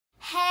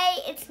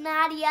it's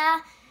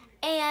Nadia,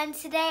 and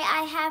today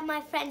I have my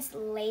friends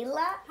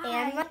Layla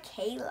and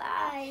Michaela.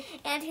 Hi.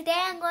 And today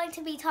I'm going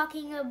to be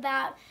talking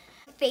about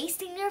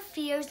facing your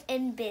fears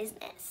in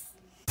business.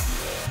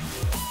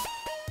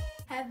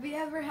 Have you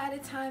ever had a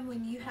time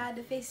when you had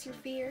to face your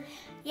fear?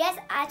 Yes,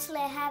 actually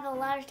I have a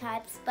lot of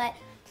times, but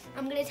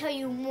I'm going to tell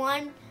you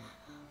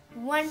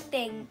one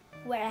thing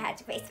where I had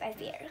to face my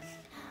fear.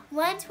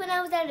 Once when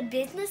I was at a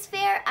business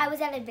fair,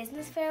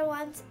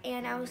 once,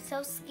 and I was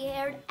so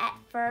scared at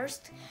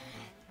first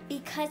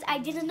because I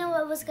didn't know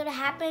what was gonna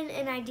happen,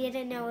 and I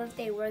didn't know if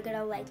they were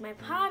gonna like my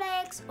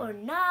products or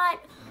not,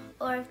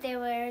 or if they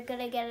were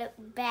gonna get a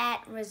bad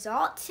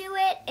result to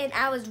it, and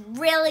I was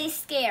really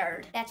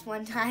scared. That's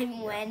one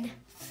time when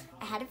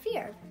I had a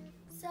fear.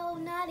 So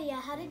Nadia,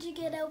 how did you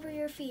get over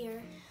your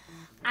fear?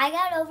 I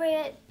got over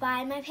it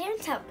by my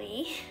parents helped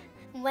me.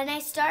 When I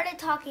started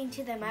talking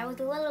to them, I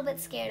was a little bit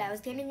scared. I was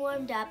getting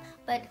warmed up,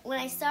 but when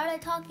I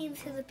started talking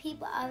to the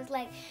people, I was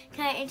like,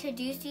 can I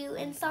introduce you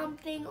in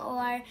something?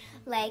 Or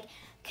like,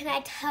 can I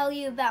tell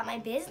you about my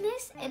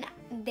business? And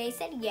they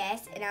said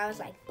yes, and I was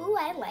like, ooh,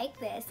 I like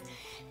this.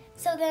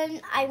 So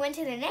then I went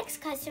to the next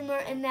customer,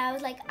 and I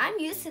was like, I'm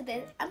used to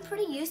this. I'm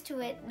pretty used to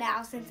it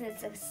now since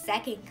it's a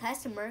second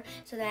customer.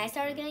 So then I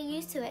started getting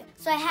used to it.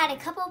 So I had a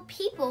couple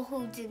people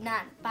who did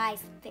not buy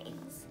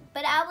things,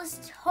 but I was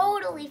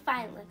totally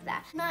fine with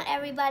that. Not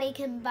everybody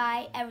can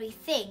buy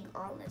everything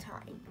all the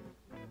time.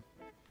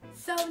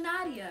 So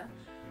Nadia,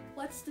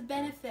 what's the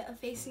benefit of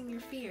facing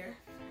your fear?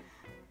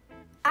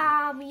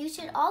 You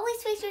should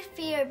always face your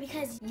fear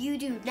because you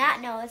do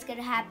not know what's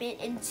gonna happen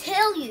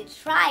until you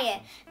try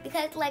it.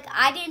 Because like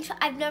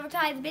I've never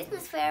tried the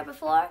business fair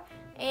before,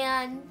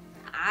 and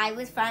I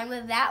was fine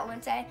with that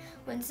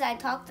once I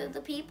talked to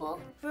the people.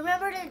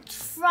 Remember to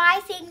try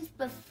things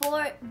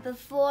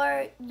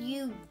before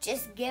you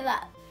just give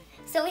up.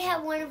 So we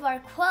have one of our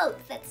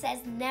quotes that says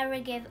never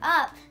give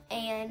up,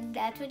 and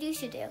that's what you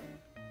should do.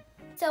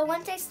 So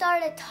once I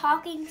started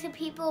talking to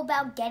people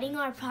about getting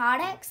our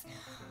products,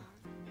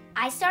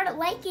 I started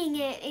liking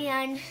it,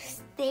 and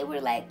they were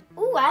like,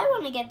 ooh, I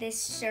want to get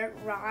this shirt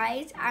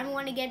right. I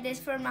want to get this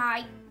for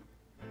my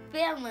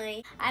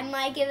family. I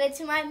might give it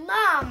to my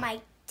mom, my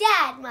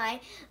dad,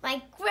 my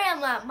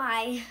grandma,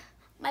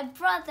 my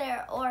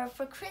brother, or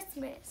for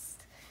Christmas.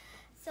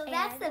 So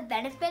that's the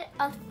benefit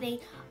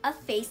of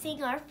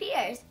facing our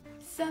fears.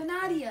 So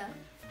Nadia,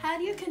 how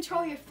do you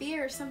control your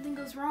fear if something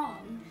goes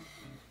wrong?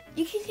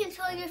 You can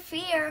control your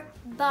fear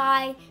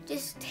by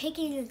just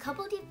taking a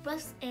couple deep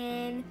breaths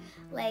in.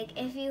 Like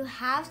if you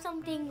have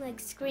something like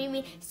scream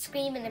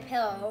in the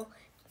pillow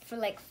for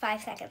like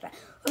 5 seconds.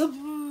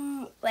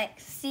 Like,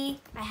 see,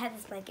 I have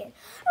this blanket.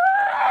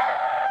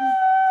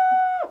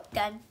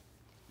 Done.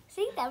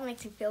 See, that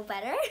makes you feel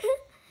better.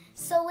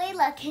 So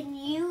Layla, can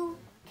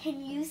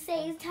you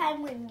say a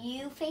time when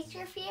you faced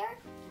your fear?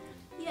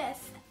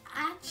 Yes,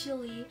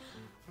 actually,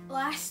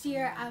 last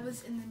year I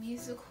was in the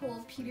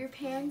musical Peter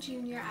Pan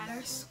Jr. at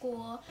our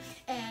school,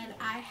 and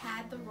I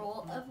had the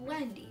role of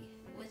Wendy,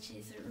 which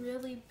is a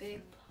really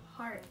big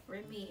part for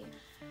me.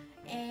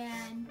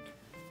 And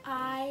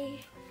I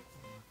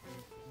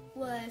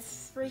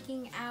was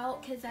freaking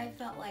out because I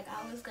felt like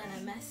I was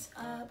gonna mess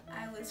up.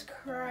 I was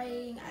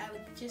crying. I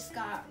just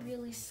got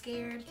really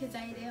scared because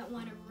I didn't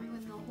want to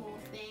ruin the whole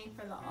thing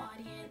for the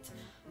audience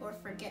or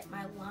forget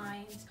my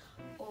lines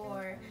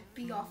or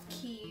be off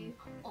key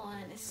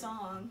on a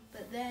song.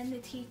 But then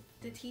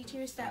the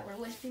teachers that were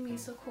with the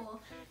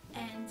musical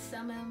and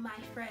some of my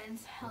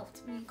friends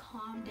helped me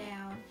calm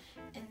down,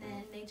 and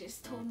then they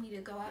just told me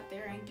to go out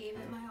there and gave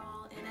it my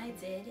all, and I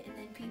did. And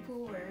then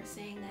people were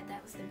saying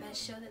that was the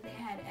best show that they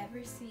had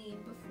ever seen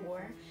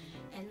before,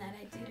 and that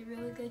I did a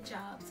really good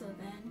job. So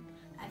then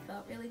I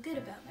felt really good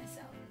about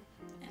myself,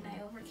 and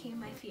I overcame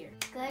my fear.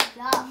 Good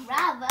job,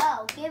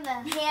 bravo. Give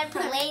a hand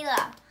for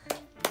Layla.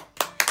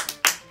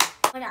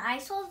 When I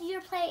saw your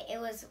play, it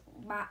was,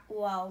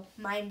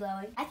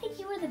 mind-blowing. I think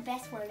you were the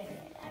best one in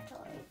it,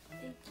 actually.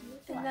 Thank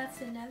you. And that's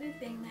another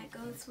thing that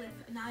goes with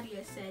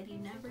Nadia said, you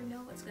never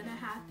know what's going to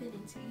happen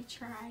until you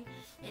try,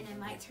 and it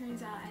might turn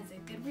out as a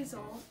good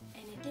result,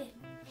 and it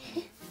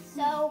did.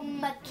 So,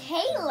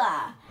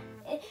 Michaela,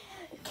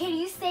 can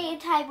you say a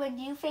time when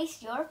you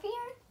faced your fear?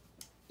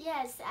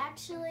 Yes,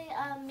 actually,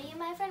 me and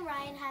my friend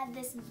Ryan had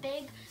this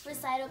big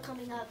recital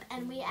coming up,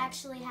 and we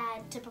actually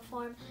had to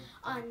perform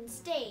on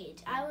stage.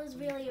 I was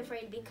really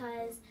afraid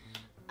because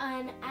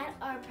at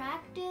our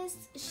practice,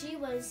 she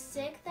was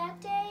sick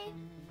that day,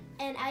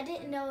 and I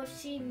didn't know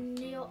if she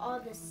knew all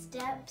the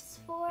steps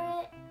for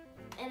it,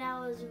 and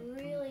I was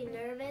really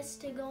nervous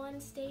to go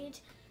on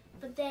stage.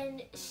 But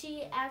then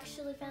she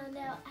actually found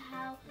out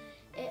how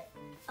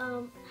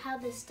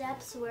the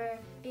steps were,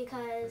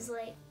 because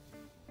like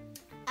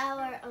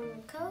our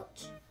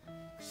coach,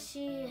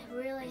 she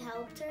really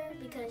helped her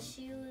because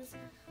she was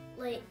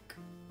like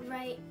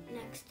right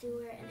next to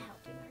her and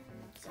helping her.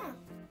 So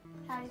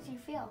how did you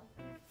feel?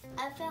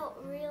 I felt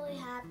really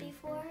happy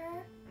for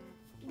her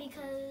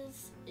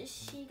because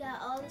she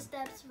got all the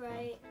steps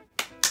right.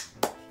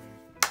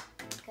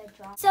 Good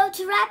job. So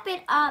to wrap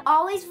it up,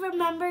 always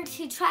remember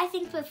to try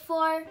things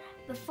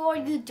before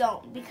you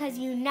don't, because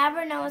you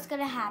never know what's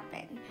going to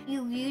happen.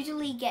 You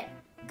usually get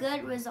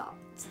good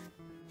results.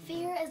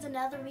 Fear is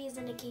another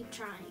reason to keep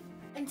trying.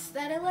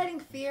 Instead of letting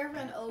fear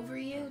run over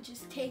you,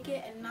 just take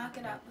it and knock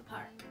it out the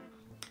park.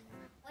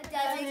 What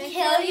doesn't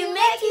kill you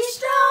makes you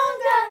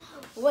stronger.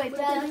 What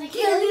doesn't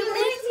kill you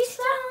makes you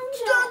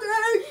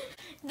stronger.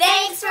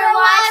 Thanks for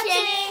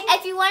watching.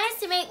 If you want us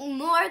to make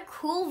more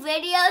cool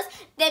videos,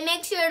 then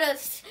make sure to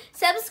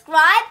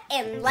subscribe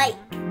and like.